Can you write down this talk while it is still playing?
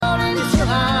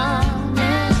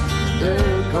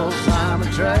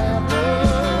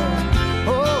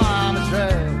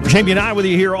Jamie and I with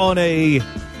you here on a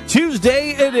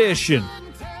Tuesday edition.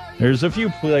 There's a few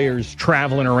players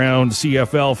traveling around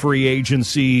CFL free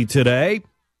agency today,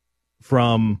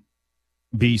 from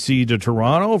BC to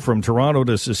Toronto, from Toronto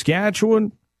to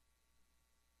Saskatchewan.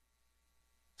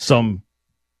 Some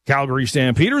Calgary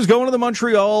Stampeders going to the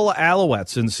Montreal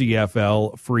Alouettes in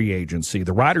CFL free agency.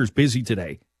 The Riders busy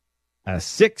today.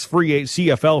 6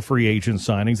 CFL free agent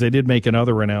signings. They did make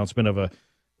another announcement of a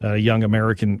young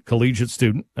American collegiate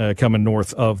student coming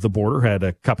north of the border, had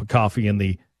a cup of coffee in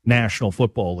the National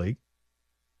Football League.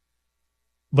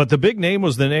 But the big name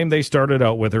was the name they started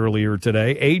out with earlier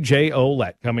today, A.J.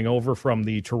 Ouellette, coming over from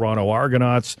the Toronto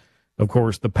Argonauts. Of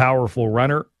course, the powerful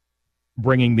runner,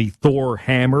 bringing the Thor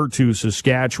hammer to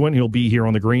Saskatchewan. He'll be here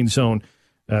on the Green Zone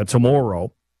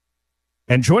tomorrow.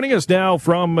 And joining us now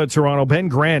from Toronto, Ben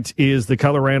Grant is the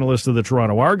color analyst of the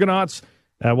Toronto Argonauts.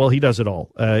 Well, he does it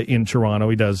all in Toronto.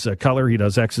 He does color, he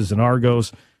does X's and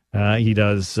Argos, he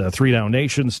does 3 Down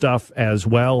Nation stuff as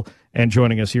well. And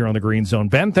joining us here on the Green Zone.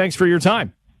 Ben, thanks for your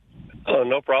time. Oh,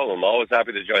 no problem. Always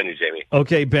happy to join you, Jamie.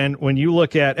 Okay, Ben, when you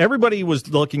look at, everybody was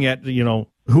looking at,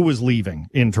 who was leaving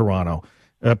in Toronto.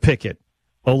 Pickett,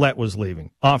 Ouellette was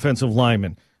leaving. Offensive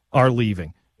linemen are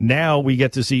leaving. Now we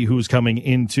get to see who's coming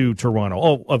into Toronto.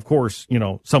 Oh, of course,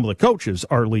 some of the coaches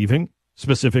are leaving,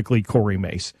 specifically Corey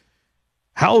Mace.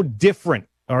 How different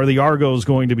are the Argos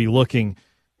going to be looking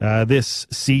this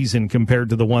season compared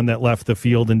to the one that left the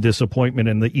field in disappointment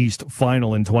in the East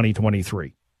Final in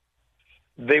 2023?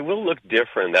 They will look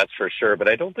different, that's for sure, but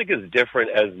I don't think as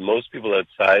different as most people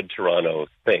outside Toronto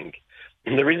think.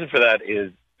 And the reason for that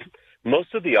is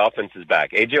most of the offense is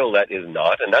back. A.J. Ouellette is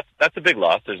not, and that's a big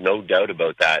loss. There's no doubt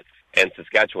about that. And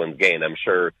Saskatchewan's gain. I'm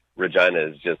sure Regina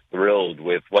is just thrilled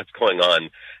with what's going on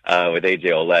with A.J.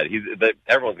 Ouellette.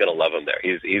 Everyone's going to love him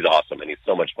there. He's awesome, and he's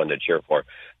so much fun to cheer for.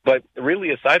 But really,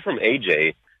 aside from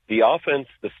A.J., the offense,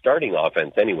 the starting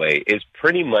offense anyway, is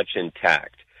pretty much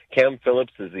intact. Cam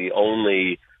Phillips is the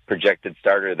only projected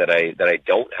starter that I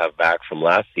don't have back from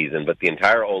last season, but the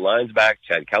entire O-line's back.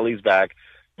 Chad Kelly's back.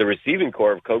 The receiving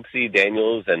core of Coxie,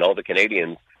 Daniels, and all the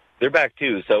Canadians, they're back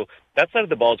too. So that side of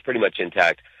the ball is pretty much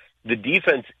intact. The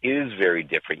defense is very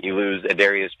different. You lose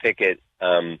Adarius Pickett,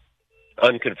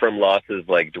 unconfirmed losses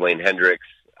like Dwayne Hendricks,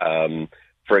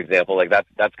 for example. Like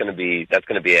that's going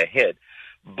to be a hit.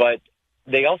 But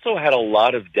they also had a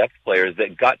lot of depth players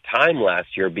that got time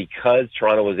last year because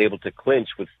Toronto was able to clinch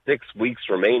with 6 weeks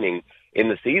remaining in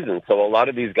the season. So a lot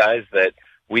of these guys that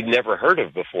we'd never heard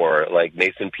of before, like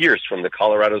Mason Pierce from the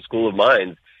Colorado School of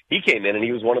Mines, he came in and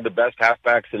he was one of the best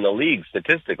halfbacks in the league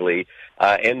statistically,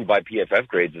 and by PFF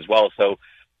grades as well. So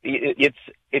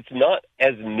it's not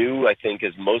as new, I think,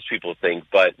 as most people think,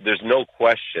 but there's no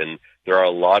question there are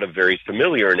a lot of very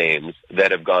familiar names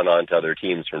that have gone on to other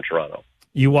teams from Toronto.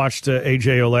 You watched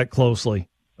A.J. Ouellette closely.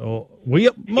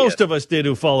 Most of us did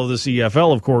who follow the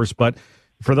CFL, of course, but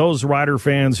for those Rider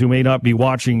fans who may not be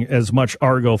watching as much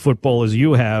Argo football as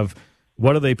you have,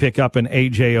 what do they pick up in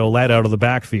A.J. Ouellette out of the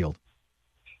backfield?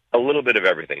 A little bit of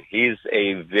everything. He's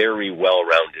a very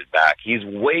well-rounded back. He's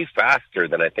way faster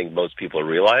than I think most people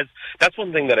realize. That's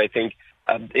one thing that I think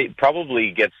it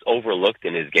probably gets overlooked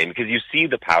in his game because you see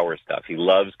the power stuff. He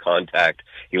loves contact.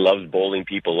 He loves bowling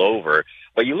people over.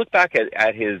 But you look back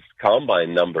at his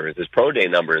combine numbers, his pro day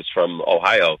numbers from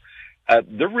Ohio,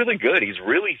 they're really good. He's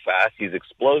really fast. He's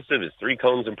explosive. His 3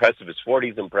 cone's impressive. His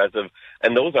 40's impressive.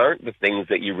 And those aren't the things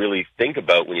that you really think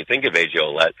about when you think of A.J.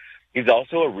 Ouellette. He's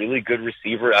also a really good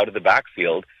receiver out of the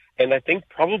backfield. And I think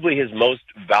probably his most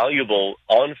valuable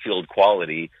on-field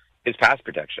quality is pass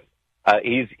protection.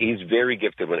 He's very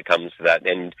gifted when it comes to that.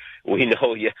 And we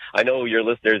know, I know your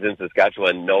listeners in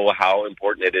Saskatchewan know how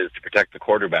important it is to protect the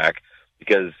quarterback,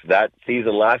 because that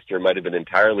season last year might have been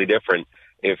entirely different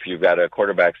if you've got a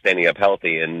quarterback standing up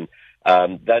healthy. And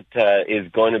that is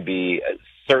going to be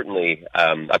certainly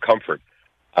a comfort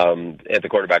at the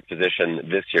quarterback position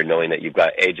this year, knowing that you've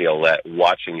got A.J. Ouellette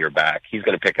watching your back. He's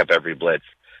going to pick up every blitz,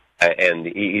 and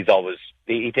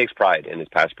he takes pride in his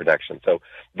pass protection. So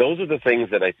those are the things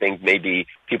that I think maybe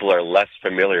people are less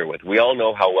familiar with. We all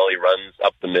know how well he runs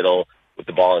up the middle with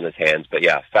the ball in his hands, but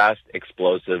yeah, fast,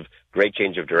 explosive, great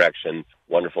change of direction,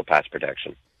 wonderful pass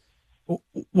protection.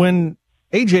 When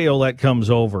A.J. Ouellette comes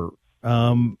over,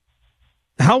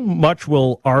 how much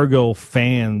will Argo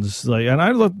fans,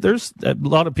 there's a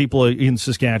lot of people in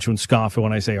Saskatchewan scoff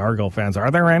when I say Argo fans. Are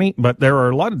there any? But there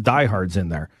are a lot of diehards in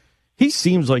there. He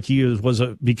seems like he was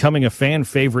becoming a fan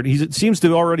favorite. It seems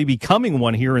to already becoming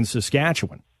one here in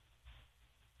Saskatchewan.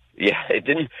 Yeah, it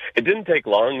didn't take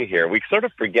long here. We sort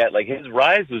of forget, like, his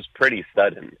rise was pretty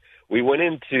sudden. we went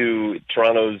into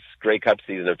Toronto's Grey Cup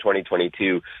season of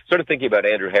 2022 sort of thinking about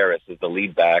Andrew Harris as the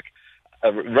lead back.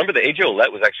 Remember that AJ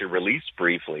Ouellette was actually released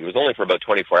briefly. It was only for about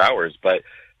 24 hours, but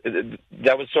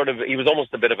that was he was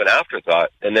almost a bit of an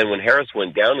afterthought. And then when Harris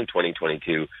went down in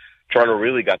 2022, Toronto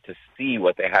really got to see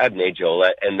what they had in AJ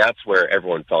Ouellette, and that's where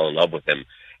everyone fell in love with him.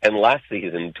 And last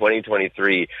season,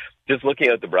 2023, just looking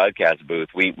at the broadcast booth,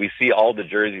 we see all the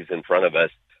jerseys in front of us,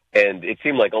 and it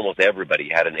seemed like almost everybody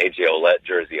had an AJ Ouellette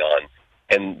jersey on.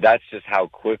 And that's just how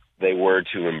quick they were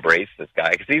to embrace this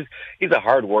guy, because he's a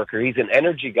hard worker. He's an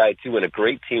energy guy, too, and a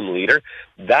great team leader.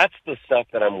 That's the stuff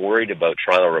that I'm worried about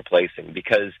Toronto replacing,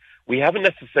 because we haven't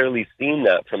necessarily seen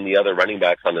that from the other running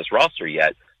backs on this roster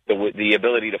yet. The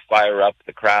ability to fire up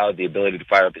the crowd, the ability to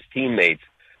fire up his teammates.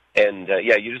 And,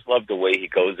 you just love the way he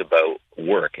goes about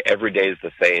work. Every day is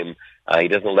the same. He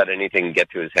doesn't let anything get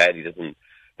to his head. He doesn't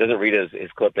read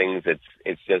his clippings.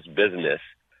 It's just business.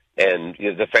 And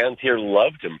the fans here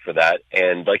loved him for that.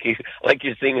 And like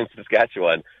you're seeing in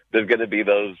Saskatchewan, there's going to be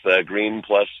those green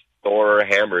plush Thor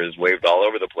hammers waved all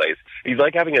over the place. He's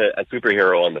like having a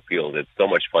superhero on the field. It's so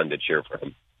much fun to cheer for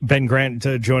him. Ben Grant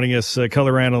joining us,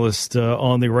 color analyst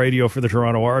on the radio for the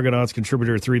Toronto Argonauts,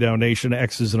 contributor to 3 Down Nation,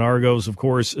 X's and Argos, of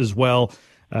course, as well.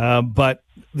 But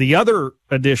the other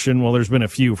addition, well, there's been a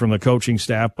few from the coaching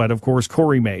staff, but of course,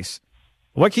 Corey Mace.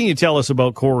 What can you tell us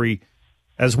about Corey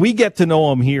as we get to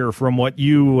know him here from what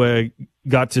you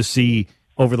got to see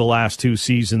over the last 2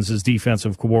 seasons as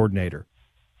defensive coordinator?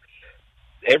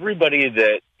 Everybody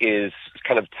that is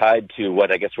kind of tied to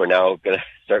what I guess we're now going to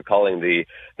start calling the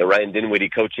Ryan Dinwiddie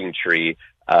coaching tree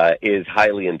is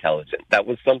highly intelligent. That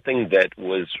was something that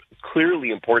was clearly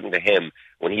important to him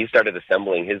when he started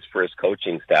assembling his first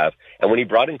coaching staff. And when he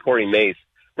brought in Corey Mace,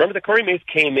 remember that Corey Mace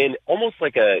came in almost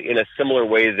like in a similar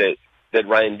way that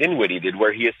Ryan Dinwiddie did,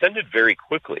 where he ascended very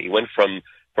quickly. He went from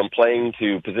playing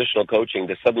to positional coaching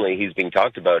to suddenly he's being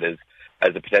talked about as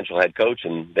a potential head coach,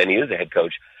 and then he is a head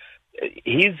coach.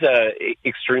 He's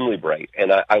extremely bright,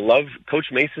 and I love Coach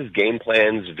Mace's game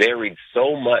plans varied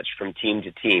so much from team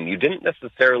to team. You didn't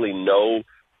necessarily know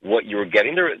what you were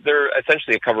getting. They're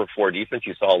essentially a cover 4 defense.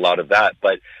 You saw a lot of that,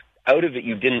 but out of it,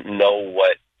 you didn't know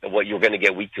what you were going to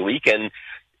get week to week, and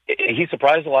he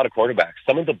surprised a lot of quarterbacks.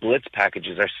 Some of the blitz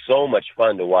packages are so much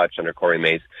fun to watch under Corey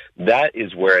Mace. That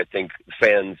is where I think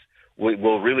fans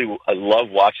will really love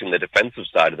watching the defensive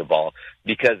side of the ball,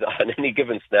 because on any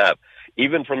given snap,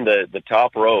 even from the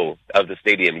top row of the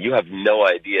stadium, you have no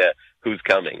idea who's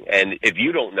coming. And if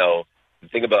you don't know,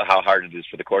 think about how hard it is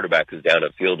for the quarterback who's down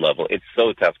at field level. It's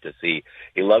so tough to see.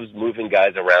 He loves moving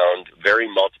guys around, very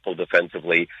multiple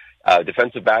defensively.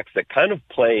 Defensive backs that kind of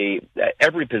play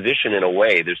every position in a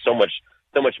way. There's so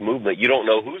much movement. You don't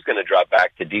know who's going to drop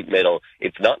back to deep middle.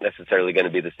 It's not necessarily going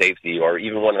to be the safety or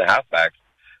even one of the halfbacks.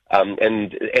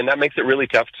 And that makes it really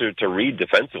tough to read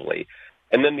defensively.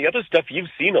 And then the other stuff you've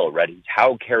seen already,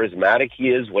 how charismatic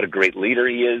he is, what a great leader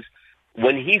he is.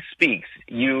 When he speaks,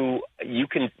 you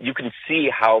can see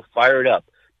how fired up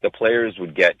the players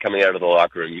would get coming out of the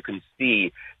locker room. You can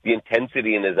see the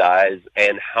intensity in his eyes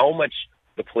and how much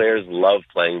the players love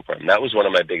playing for him. That was one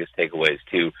of my biggest takeaways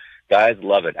too. Guys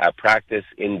love it. At practice,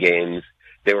 in games,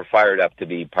 they were fired up to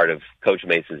be part of Coach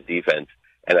Mace's defense.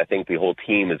 And I think the whole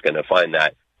team is going to find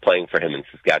that playing for him in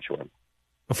Saskatchewan.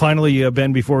 Finally,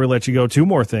 Ben, before we let you go, 2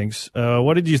 more things.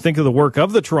 What did you think of the work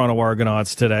of the Toronto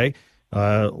Argonauts today?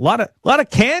 A lot of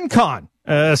CanCon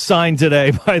signed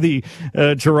today by the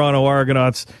Toronto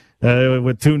Argonauts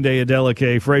with Tunde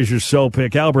Adeleke, Fraser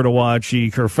Sopik, Albert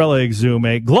Awachi, Kerfella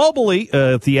Exume, globally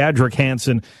Theadric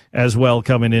Hansen as well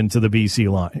coming into the BC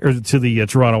line or to the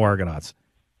Toronto Argonauts.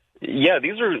 Yeah,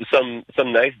 these are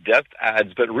some nice depth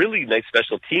adds, but really nice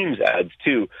special teams adds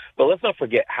too. But let's not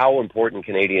forget how important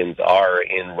Canadians are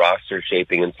in roster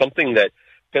shaping, and something that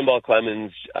Pinball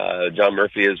Clemens, John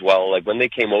Murphy as well, like when they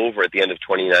came over at the end of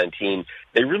 2019,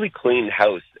 they really cleaned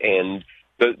house, and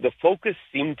the focus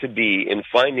seemed to be in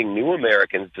finding new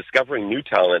Americans, discovering new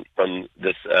talent from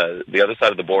the other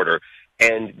side of the border,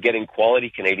 and getting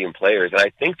quality Canadian players. And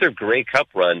I think their Grey Cup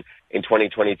run in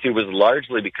 2022 was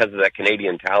largely because of that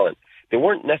Canadian talent. They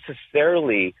weren't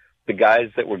necessarily the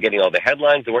guys that were getting all the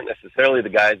headlines. They weren't necessarily the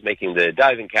guys making the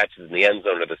diving catches in the end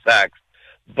zone or the sacks,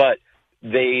 but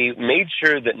they made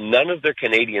sure that none of their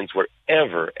Canadians were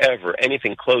ever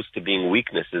anything close to being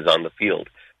weaknesses on the field.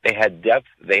 They had depth.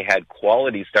 They had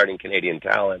quality starting Canadian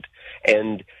talent.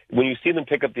 And when you see them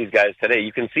pick up these guys today,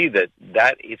 you can see that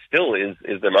it still is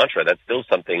their mantra. That's still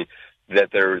something that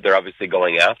they're obviously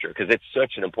going after, because it's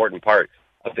such an important part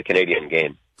of the Canadian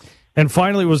game. And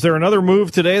finally, was there another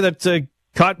move today that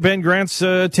caught Ben Grant's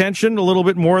attention a little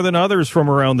bit more than others from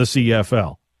around the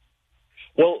CFL?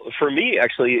 Well, for me,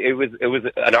 actually, it was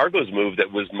an Argos move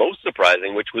that was most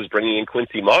surprising, which was bringing in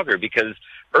Quincy Mauger, because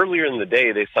earlier in the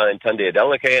day they signed Tunde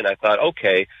Adeleke, and I thought,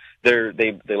 okay,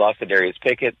 they lost to Darius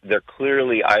Pickett. They're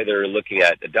clearly either looking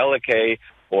at Adeleke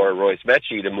or Royce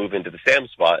Mechie to move into the Sam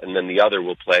spot, and then the other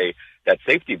will play that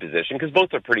safety position, because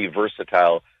both are pretty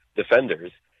versatile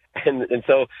defenders. And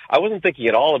so I wasn't thinking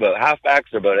at all about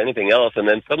halfbacks or about anything else, and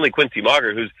then suddenly Quincy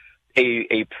Mauger, who's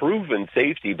a proven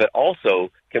safety, but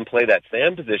also can play that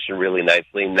Sam position really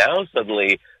nicely. Now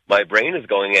suddenly my brain is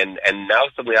going in, and now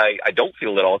suddenly I don't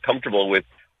feel at all comfortable with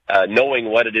knowing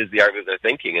what it is the Argos are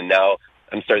thinking. And now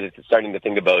I'm starting to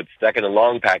think about second and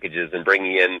long packages and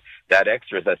bringing in that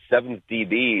extra, that seventh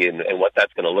DB, and what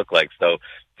that's going to look like. So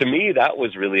to me, that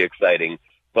was really exciting.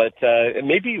 But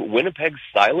maybe Winnipeg's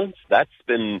silence, that's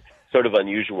been sort of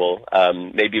unusual.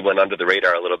 Maybe went under the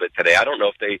radar a little bit today. I don't know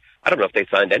if they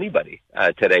signed anybody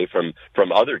today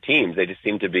from other teams. They just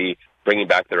seem to be bringing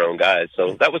back their own guys.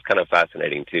 So that was kind of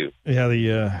fascinating too.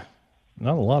 Yeah,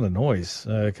 not a lot of noise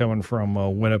coming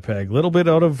from Winnipeg. A little bit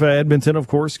out of Edmonton, of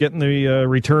course, getting the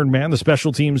return man, the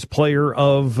special teams player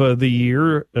of the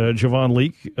year, Javon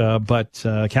Leake. But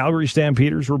Calgary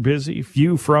Stampeders were busy.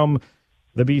 Few from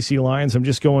the BC Lions. I'm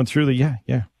just going through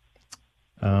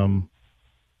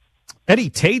Eddie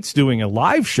Tate's doing a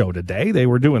live show today. They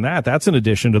were doing that. That's in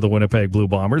addition to the Winnipeg Blue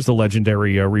Bombers. The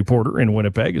legendary reporter in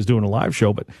Winnipeg is doing a live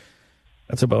show, but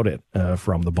that's about it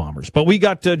from the Bombers. But we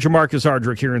got Jamarcus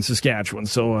Hardrick here in Saskatchewan,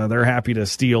 so they're happy to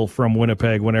steal from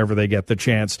Winnipeg whenever they get the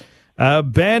chance.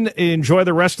 Ben, enjoy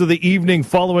the rest of the evening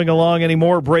following along any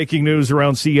more breaking news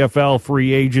around CFL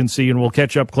free agency, and we'll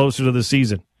catch up closer to the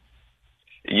season.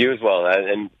 You as well,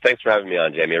 and thanks for having me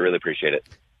on, Jamie. I really appreciate it.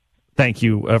 Thank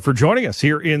you for joining us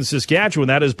here in Saskatchewan.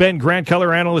 That has been Grant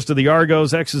Keller, analyst of the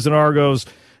Argos, X's and Argos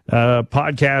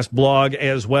podcast blog,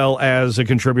 as well as a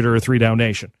contributor of 3 Down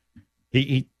Nation.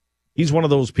 He's one of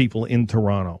those people in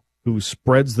Toronto who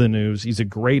spreads the news. He's a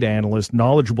great analyst,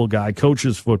 knowledgeable guy,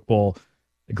 coaches football.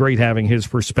 Great having his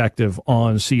perspective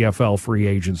on CFL free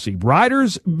agency.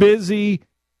 Riders busy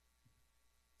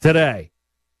today.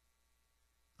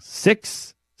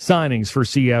 6 signings for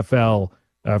CFL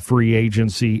free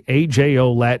agency. A.J.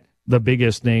 Ouellette, the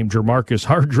biggest name. Jamarcus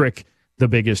Hardrick, the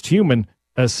biggest human,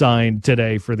 assigned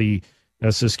today for the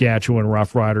Saskatchewan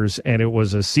Roughriders. And it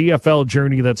was a CFL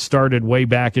journey that started way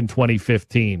back in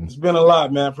 2015. It's been a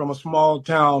lot, man, from a small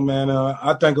town, man.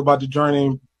 I think about the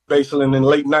journey basically in the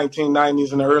late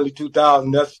 1990s and the early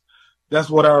 2000s. That's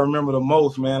what I remember the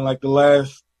most, man. Like the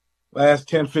last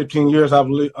 10, 15 years, I've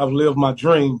lived my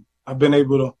dream. I've been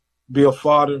able to be a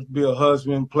father, be a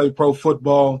husband, play pro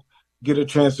football, get a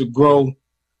chance to grow.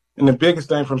 And the biggest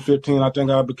thing from 15, I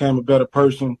think I became a better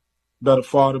person, better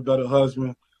father, better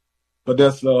husband. But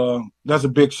that's a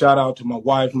big shout out to my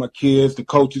wife, my kids, the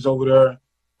coaches over there,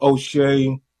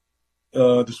 O'Shea,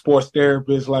 the sports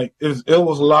therapist. Like it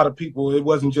was a lot of people. It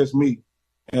wasn't just me.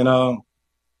 And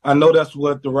I know that's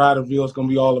what the Riderville is going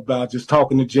to be all about, just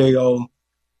talking to J.O.,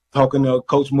 talking to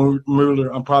Coach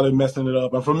Mueller. I'm probably messing it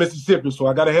up. I'm from Mississippi, so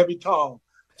I got a heavy tongue.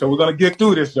 So we're going to get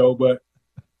through this, though, but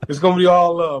it's going to be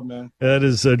all love, man. That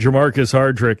is Jamarcus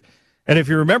Hardrick. And if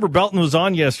you remember, Belton was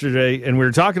on yesterday, and we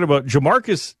were talking about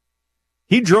Jamarcus.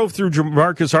 He drove through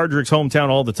Jamarcus Hardrick's hometown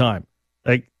all the time.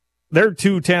 Like, they're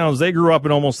 2 towns. They grew up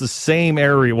in almost the same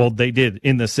area. Well, they did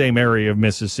in the same area of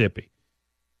Mississippi.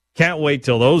 Can't wait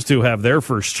till those two have their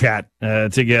first chat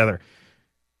together.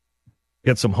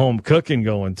 Get some home cooking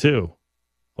going, too.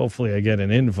 Hopefully I get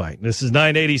an invite. This is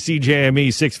 980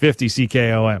 CJME, 650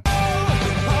 CKOM.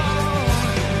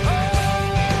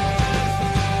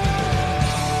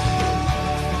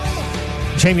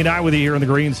 Jamie and I with you here in the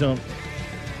Green Zone.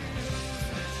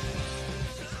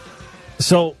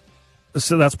 So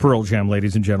that's Pearl Jam,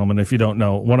 ladies and gentlemen, if you don't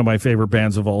know. One of my favorite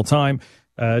bands of all time.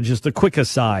 Just a quick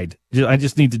aside. I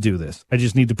just need to do this. I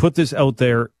just need to put this out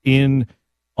there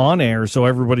on air so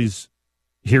everybody's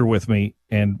here with me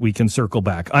and we can circle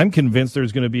back. I'm convinced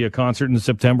there's going to be a concert in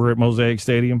September at Mosaic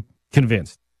Stadium.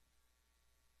 Convinced.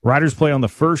 Riders play on the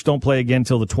 1st, don't play again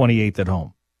till the 28th at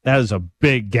home. That is a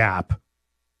big gap.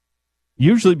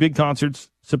 Usually big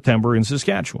concerts September in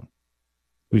Saskatchewan.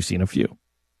 We've seen a few.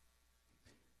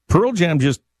 Pearl Jam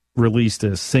just released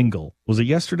a single. Was it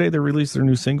yesterday they released their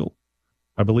new single?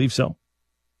 I believe so.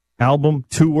 Album,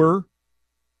 tour.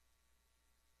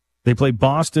 They play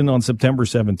Boston on September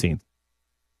 17th.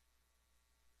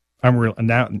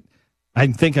 I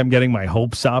think I'm getting my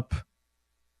hopes up.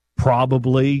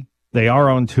 Probably. They are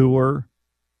on tour.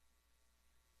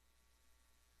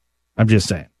 I'm just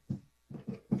saying.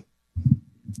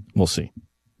 We'll see.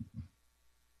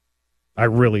 I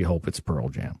really hope it's Pearl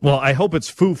Jam. Well, I hope it's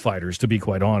Foo Fighters, to be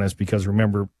quite honest, because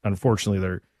remember, unfortunately,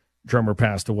 their drummer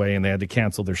passed away and they had to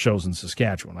cancel their shows in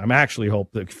Saskatchewan. I'm actually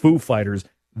hope that Foo Fighters,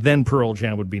 then Pearl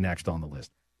Jam would be next on the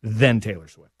list, then Taylor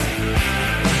Swift.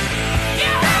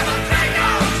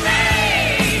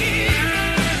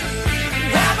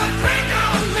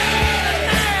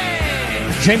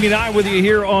 Jamie and I with you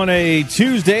here on a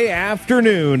Tuesday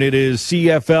afternoon. It is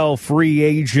CFL Free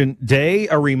Agent Day.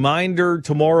 A reminder,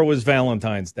 tomorrow is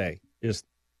Valentine's Day. Just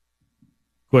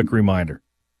quick reminder.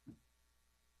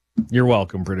 You're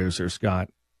welcome, producer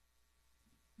Scott.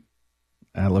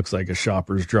 That looks like a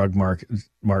Shoppers Drug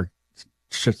Mart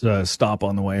stop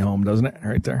on the way home, doesn't it?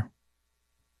 Right there.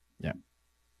 Yeah.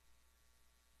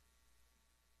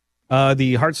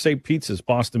 The Heart-Shaped Pizzas,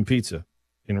 Boston Pizza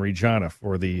in Regina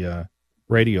for the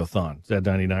Radiothon,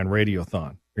 Z99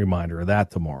 Radiothon. Reminder of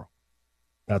that tomorrow.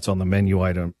 That's on the menu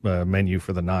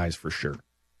for the Knives for sure.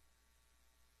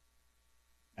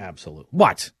 Absolutely.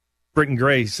 What? Britton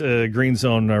Grace, Green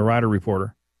Zone Rider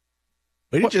reporter.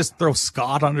 Way to just throw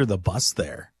Scott under the bus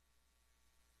there.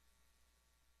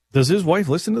 Does his wife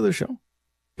listen to the show?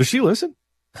 Does she listen?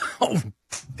 Oh,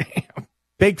 damn.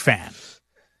 Big fan.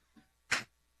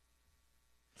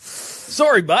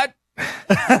 Sorry, bud.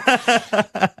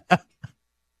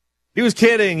 He was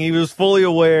kidding. He was fully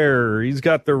aware. He's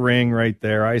got the ring right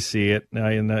there. I see it.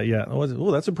 Yeah.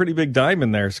 Oh, that's a pretty big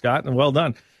diamond there, Scott. And well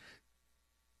done.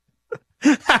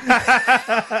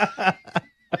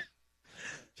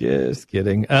 Just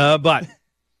kidding. But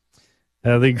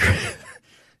I think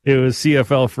it was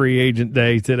CFL Free Agent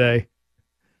Day today.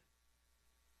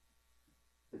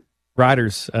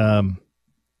 Riders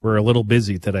were a little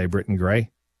busy today, Britton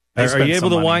Gray. Are you able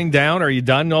to wind down? Are you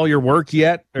done all your work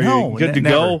yet? Are you good to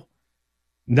go?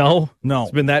 No.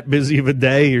 It's been that busy of a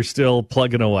day. You're still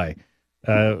plugging away.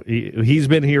 He's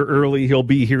been here early. He'll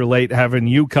be here late, having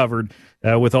you covered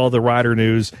with all the Rider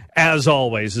news. As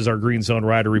always, is our Green Zone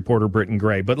Rider reporter, Britton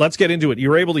Gray. But let's get into it. You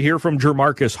were able to hear from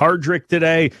Jermarcus Hardrick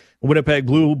today. Winnipeg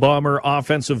Blue Bomber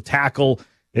offensive tackle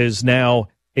is now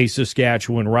a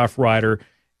Saskatchewan Rough Rider.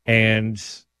 And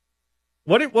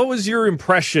what was your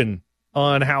impression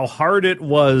on how hard it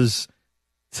was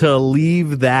to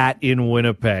leave that in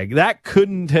Winnipeg? That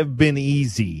couldn't have been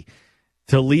easy,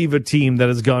 to leave a team that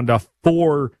has gone to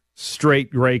 4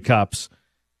 straight Grey Cups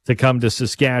to come to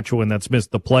Saskatchewan that's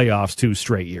missed the playoffs 2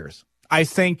 straight years. I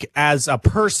think as a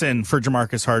person for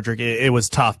Jermarcus Hardrick, it was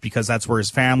tough because that's where his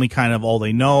family kind of all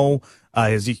they know,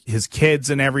 his kids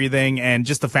and everything, and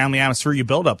just the family atmosphere you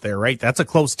build up there, right? That's a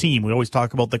close team. We always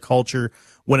talk about the culture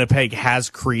Winnipeg has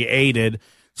created.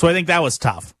 So I think that was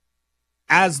tough.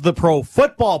 As the pro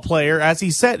football player, as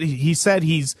he said he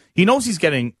knows he's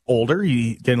getting older.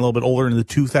 He's getting a little bit older in the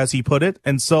tooth, as he put it.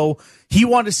 And so he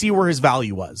wanted to see where his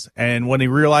value was. And when he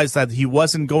realized that he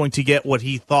wasn't going to get what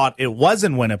he thought it was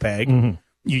in Winnipeg,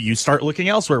 you start looking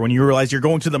elsewhere. When you realize you're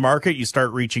going to the market, you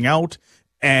start reaching out.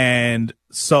 And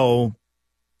so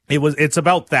it's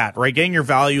about that, right? Getting your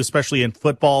value, especially in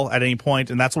football at any point.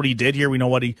 And that's what he did here. We know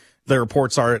what the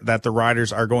reports are that the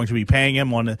Riders are going to be paying him,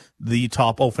 one of the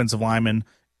top offensive linemen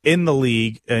in the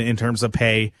league in terms of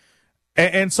pay.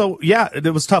 And so, yeah, it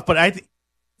was tough, but I think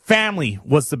family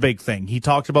was the big thing. He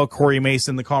talked about Corey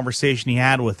Mason, the conversation he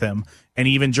had with him, and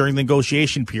even during the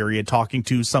negotiation period, talking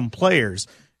to some players.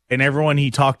 And everyone he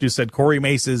talked to said Corey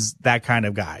Mason is that kind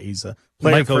of guy. He's a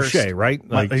player Mike first. O'Shea, right?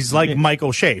 He's like Mike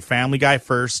O'Shea, family guy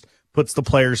first, puts the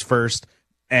players first,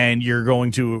 and you're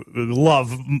going to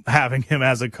love having him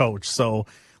as a coach. So,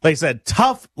 like I said,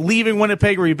 tough leaving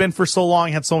Winnipeg where you've been for so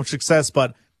long, had so much success,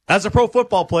 but as a pro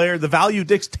football player, the value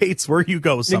dictates where you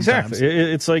go sometimes.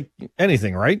 Exactly. It's like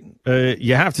anything, right?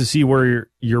 You have to see where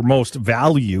you're most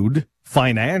valued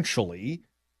financially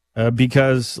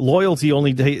because loyalty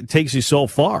only takes you so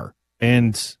far,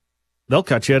 and they'll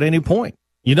cut you at any point.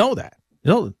 You know that.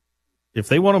 If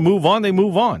they want to move on, they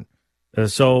move on.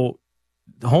 So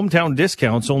hometown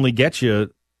discounts only get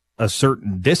you a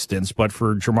certain distance, but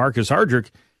for Jermarcus Hardrick,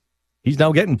 he's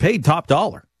now getting paid top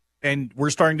dollar. And we're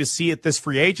starting to see it this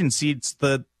free agency.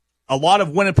 A lot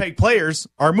of Winnipeg players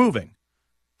are moving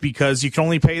because you can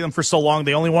only pay them for so long.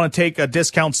 They only want to take a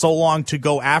discount so long to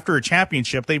go after a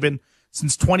championship. They've been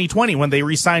since 2020 when they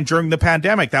re-signed during the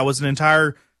pandemic. That was they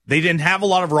didn't have a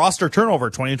lot of roster turnover.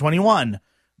 2021.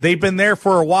 They've been there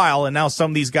for a while, and now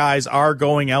some of these guys are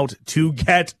going out to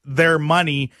get their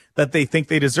money that they think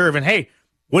they deserve. And hey,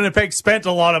 Winnipeg spent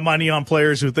a lot of money on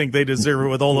players who think they deserve it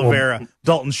with Oliveira,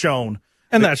 Dalton Schoen.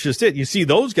 And that's just it. You see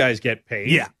those guys get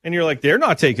paid. Yeah. And you're like, they're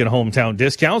not taking hometown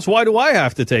discounts. Why do I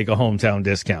have to take a hometown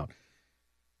discount?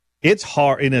 It's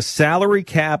hard in a salary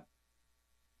cap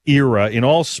era in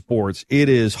all sports, it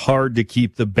is hard to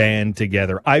keep the band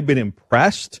together. I've been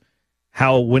impressed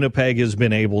how Winnipeg has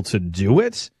been able to do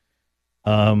it.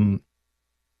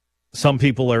 Some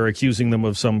people are accusing them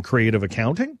of some creative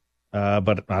accounting,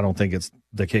 but I don't think it's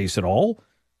the case at all.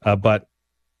 But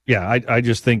yeah, I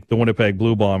just think the Winnipeg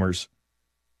Blue Bombers,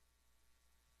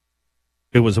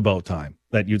 it was about time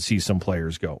that you'd see some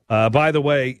players go. By the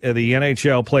way, the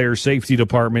NHL Player Safety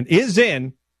Department is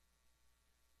in,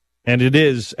 and it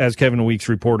is, as Kevin Weeks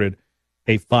reported,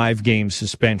 a 5-game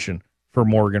suspension for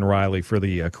Morgan Riley for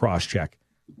the cross-check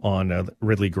on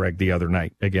Ridley Gregg the other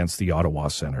night against the Ottawa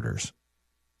Senators.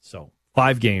 So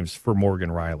 5 games for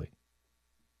Morgan Riley.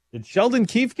 Did Sheldon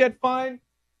Keefe get fined?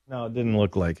 No, it didn't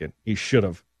look like it. He should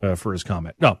have for his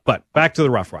comment. No, but back to the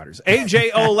Rough Riders.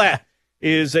 AJ Ouellette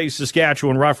is a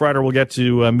Saskatchewan Rough Rider. We'll get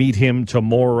to meet him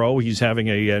tomorrow. He's having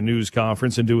a news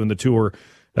conference and doing the tour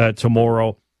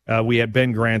tomorrow. We had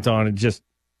Ben Grant on, and just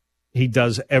he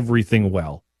does everything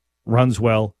well. Runs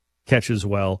well, catches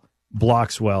well,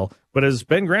 blocks well. But as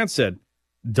Ben Grant said,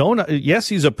 yes,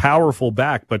 he's a powerful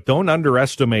back, but don't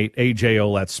underestimate AJ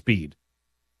Ouellette's speed.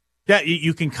 Yeah,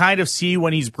 you can kind of see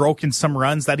when he's broken some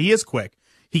runs that he is quick.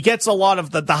 He gets a lot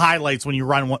of the highlights when you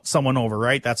run someone over,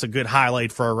 right? That's a good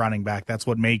highlight for a running back. That's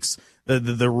what makes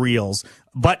the reels.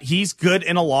 But he's good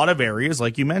in a lot of areas,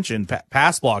 like you mentioned,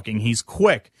 pass blocking. He's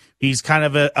quick. He's kind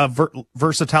of a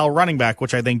versatile running back,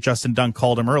 which I think Justin Dunk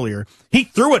called him earlier. He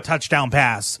threw a touchdown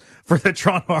pass for the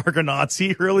Toronto Argonauts.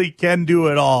 He really can do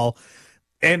it all.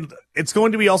 And it's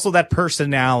going to be also that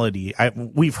personality.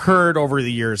 We've heard over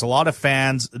the years, a lot of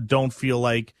fans don't feel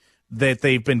like that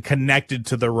they've been connected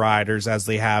to the Riders as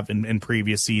they have in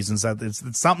previous seasons, that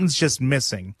something's just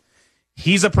missing.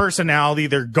 He's a personality.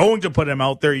 They're going to put him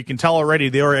out there. You can tell already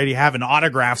they already have an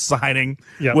autograph signing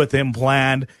with him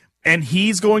planned. And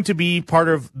he's going to be part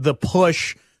of the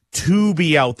push to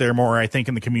be out there more, I think,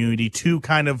 in the community, to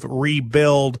kind of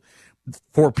rebuild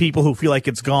for people who feel like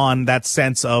it's gone, that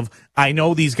sense of, I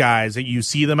know these guys, that you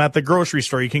see them at the grocery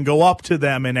store, you can go up to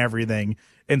them and everything.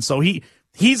 And so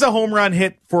he's a home run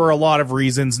hit for a lot of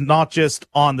reasons, not just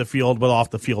on the field, but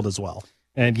off the field as well.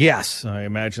 And yes, I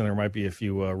imagine there might be a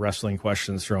few wrestling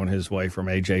questions thrown his way from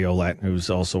AJ Ouellette,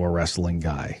 who's also a wrestling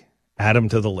guy. Add him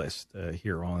to the list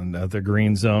here on the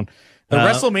Green Zone. The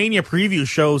WrestleMania preview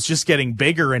show's just getting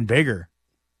bigger and bigger.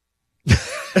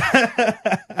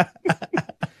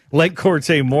 Like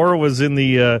Corte Moore was in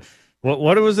the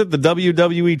what was it? The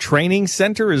WWE Training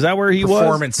Center? Is that where he was?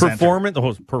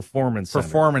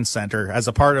 Performance Center as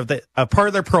a part of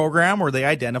their program where they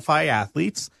identify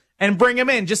athletes and bring them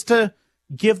in just to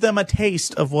give them a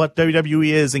taste of what WWE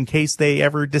is in case they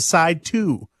ever decide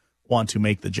to want to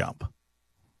make the jump.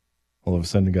 All of a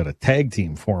sudden, you got a tag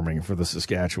team forming for the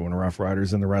Saskatchewan Rough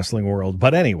Riders in the wrestling world.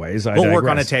 But anyways, we'll work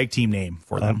on a tag team name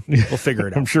for them. We'll figure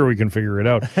it out. I'm sure we can figure it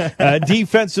out.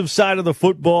 Defensive side of the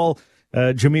football,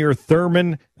 Jameer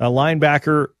Thurman, a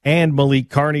linebacker, and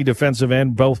Malik Carney, defensive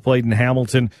end, both played in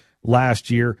Hamilton last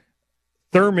year.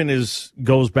 Thurman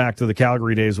goes back to the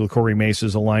Calgary days with Corey Mace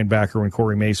as a linebacker when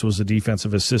Corey Mace was a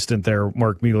defensive assistant there.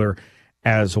 Mark Mueller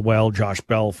as well. Josh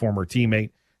Bell, former teammate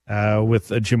with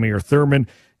Jameer Thurman.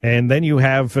 And then you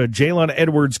have Jalen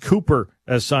Edwards-Cooper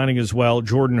signing as well,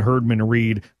 Jordan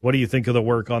Herdman-Reed. What do you think of the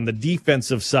work on the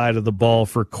defensive side of the ball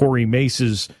for Corey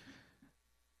Mace's?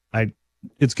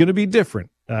 It's going to be different,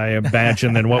 I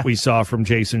imagine, than what we saw from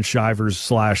Jason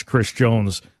Shivers / Chris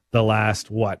Jones the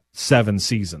last, 7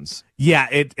 seasons? Yeah,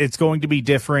 it's going to be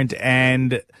different.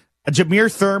 And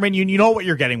Jameer Thurman, you know what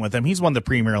you're getting with him. He's one of the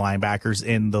premier linebackers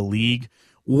in the league.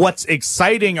 What's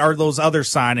exciting are those other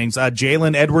signings.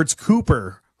 Jalen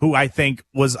Edwards-Cooper, who I think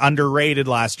was underrated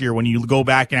last year. When you go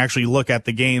back and actually look at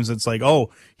the games, it's like,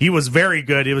 oh, he was very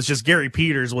good. It was just Gary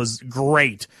Peters was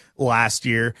great last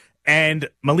year. And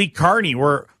Malik Carney,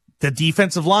 where the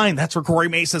defensive line, that's where Corey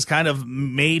Mace has kind of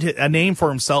made a name for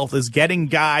himself, is getting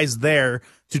guys there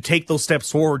to take those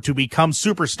steps forward to become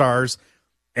superstars.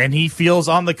 And he feels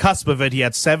on the cusp of it. He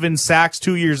had 7 sacks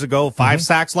 2 years ago, 5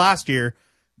 sacks last year.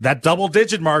 That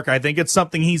double-digit mark, I think it's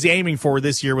something he's aiming for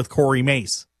this year with Corey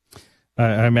Mace.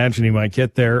 I imagine he might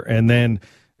get there. And then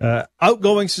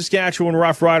outgoing Saskatchewan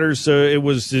Rough Riders, it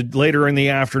was later in the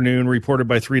afternoon, reported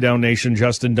by 3 Down Nation,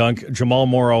 Justin Dunk. Jamal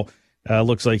Morrow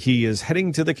looks like he is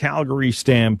heading to the Calgary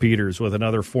Stampeders with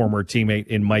another former teammate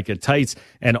in Micah Tights.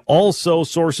 And also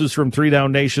sources from 3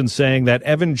 Down Nation saying that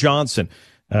Evan Johnson,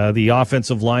 the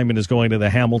offensive lineman, is going to the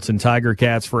Hamilton Tiger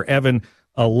Cats. For Evan,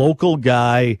 a local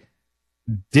guy,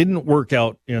 didn't work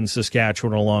out in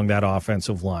Saskatchewan along that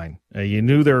offensive line. You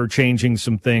knew they were changing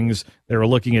some things. They were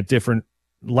looking at different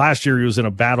last year he was in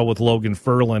a battle with Logan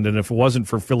Furland, and if it wasn't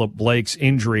for Philip Blake's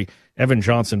injury, Evan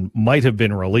Johnson might have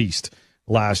been released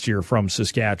last year from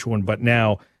Saskatchewan, but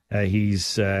now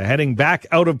he's heading back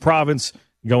out of province,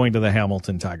 going to the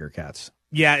Hamilton Tiger Cats.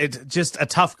 Yeah, it's just a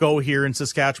tough go here in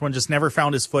Saskatchewan. Just never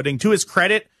found his footing. To his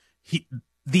credit,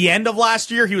 the end of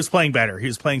last year, he was playing better. He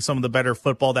was playing some of the better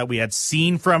football that we had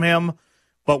seen from him.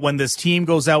 But when this team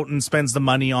goes out and spends the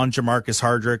money on Jamarcus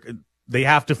Hardrick, they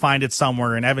have to find it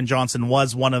somewhere. And Evan Johnson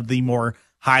was one of the more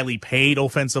highly paid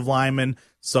offensive linemen.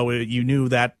 So you knew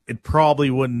that he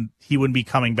wouldn't be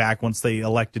coming back once they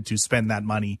elected to spend that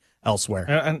money elsewhere.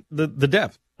 And the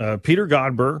depth, Peter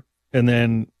Godber and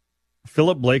then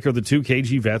Philip Blake are the two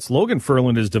KG vets. Logan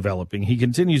Furland is developing. He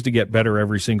continues to get better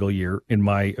every single year, in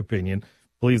my opinion. I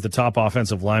believe the top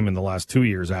offensive lineman the last 2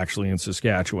 years, actually, in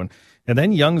Saskatchewan. And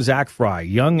then young Zach Fry,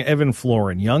 young Evan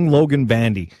Florin, young Logan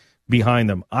Bandy behind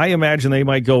them. I imagine they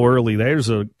might go early. There's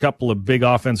a couple of big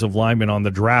offensive linemen on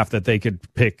the draft that they could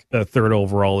pick a third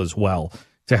overall as well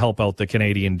to help out the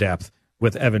Canadian depth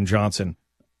with Evan Johnson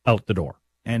out the door.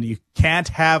 And you can't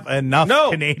have enough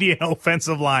Canadian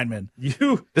offensive linemen.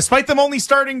 Despite them only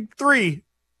starting 3.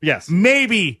 Yes.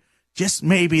 Maybe, just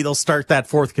maybe, they'll start that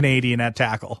 4th Canadian at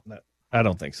tackle. I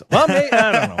don't think so. Well,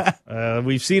 I don't know.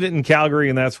 We've seen it in Calgary,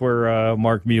 and that's where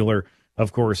Mark Mueller,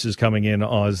 of course, is coming in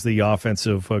as the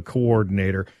offensive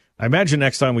coordinator. I imagine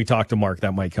next time we talk to Mark,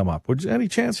 that might come up. Any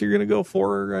chance you're going to go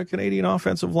for a Canadian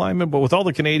offensive lineman? But with all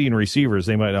the Canadian receivers,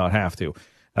 they might not have to.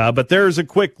 But there's a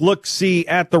quick look-see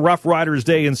at the Rough Riders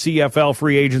Day in CFL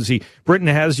free agency. Britain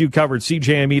has you covered,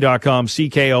 CJME.com,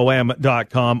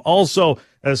 CKOM.com. Also,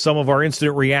 some of our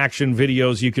instant reaction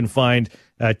videos you can find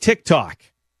TikTok.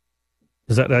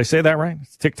 Did I say that right?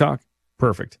 It's TikTok?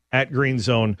 Perfect. At Green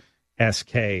Zone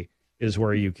SK is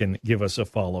where you can give us a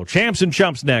follow. Champs and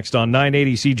Chumps next on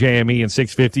 980 CJME and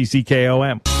 650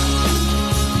 CKOM.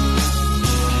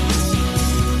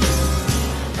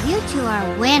 You two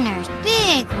are winners,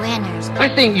 big winners. I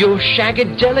think you're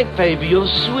shagadelic, baby. You're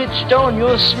switched on.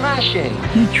 You're smashing.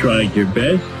 You tried your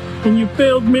best, and you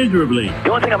failed miserably. The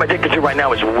only thing I'm addicted to right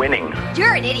now is winning.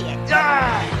 You're an idiot.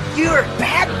 You're a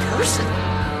bad person.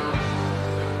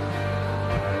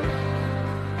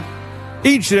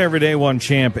 Each and every day, one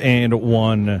champ and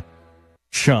one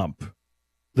chump.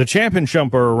 The champ and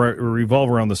chump revolve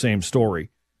around the same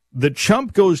story. The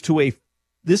chump goes to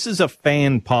this is a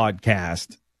fan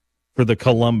podcast for the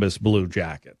Columbus Blue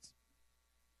Jackets.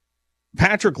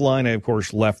 Patrick Laine, of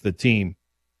course, left the team,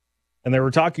 and they were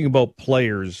talking about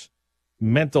players'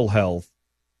 mental health,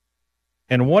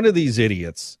 and one of these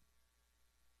idiots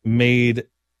made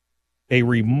a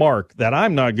remark that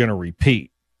I'm not going to repeat,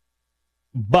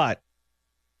 but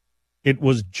it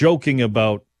was joking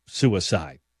about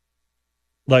suicide.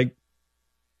 Like,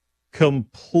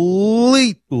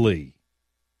 completely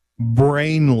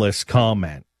brainless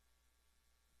comment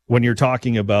when you're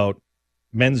talking about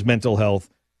men's mental health,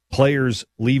 players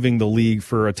leaving the league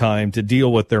for a time to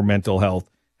deal with their mental health,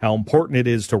 how important it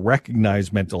is to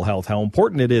recognize mental health, how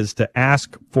important it is to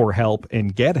ask for help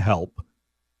and get help.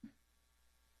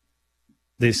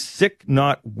 This sick,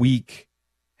 not weak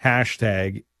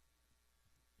hashtag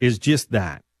is just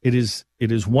that. It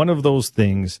is one of those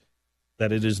things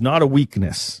that it is not a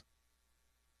weakness.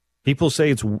 People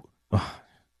say it's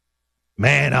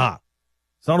man up.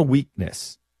 It's not a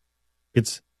weakness.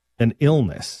 It's an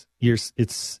illness.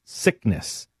 It's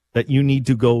sickness that you need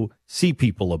to go see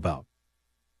people about.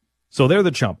 So they're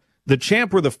the chump. The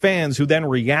champ were the fans who then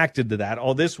reacted to that.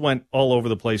 Oh, this went all over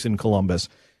the place in Columbus.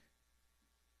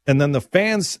 And then the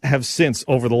fans have since,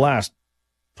 over the last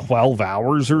 12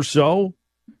 hours or so,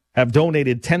 have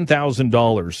donated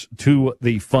 $10,000 to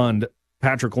the fund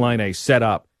Patrick Laine set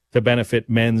up to benefit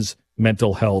men's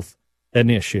mental health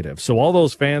initiative. So all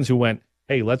those fans who went,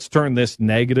 hey, let's turn this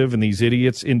negative and these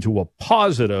idiots into a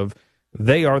positive,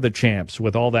 they are the champs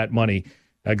with all that money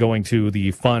going to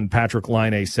the fund Patrick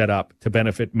Laine set up to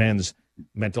benefit men's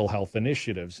mental health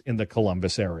initiatives in the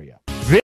Columbus area.